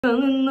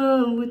Fell in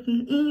love with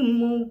an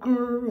emo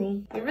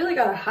girl. We really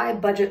got a high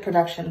budget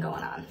production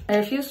going on. I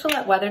refuse to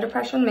let weather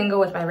depression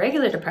mingle with my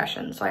regular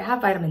depression, so I have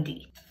vitamin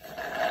D.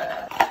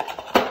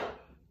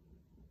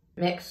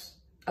 Mix,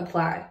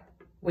 apply,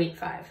 wait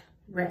 5,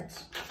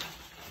 rinse.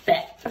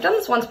 Bet. I've done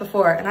this once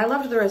before and I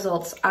loved the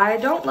results. I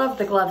don't love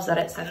the gloves that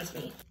it sends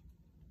me.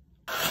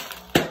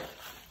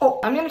 Oh,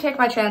 I'm gonna take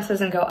my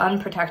chances and go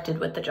unprotected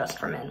with the Just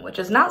for Men, which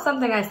is not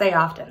something I say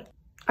often.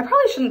 I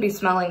probably shouldn't be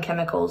smelling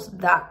chemicals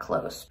that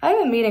close. I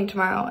have a meeting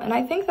tomorrow, and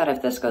I think that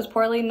if this goes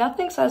poorly,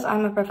 nothing says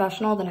I'm a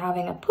professional than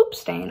having a poop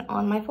stain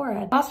on my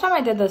forehead. Last time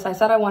I did this, I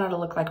said I wanted to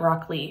look like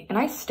Rock Lee, and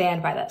I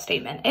stand by that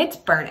statement. It's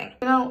burning.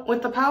 You know,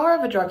 with the power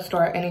of a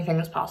drugstore, anything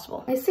is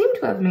possible. I seem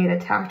to have made a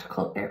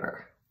tactical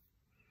error.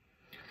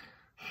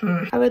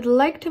 I would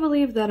like to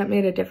believe that it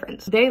made a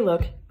difference. They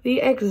look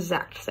the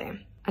exact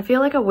same. I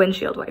feel like a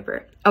windshield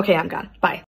wiper. Okay, I'm gone. Bye.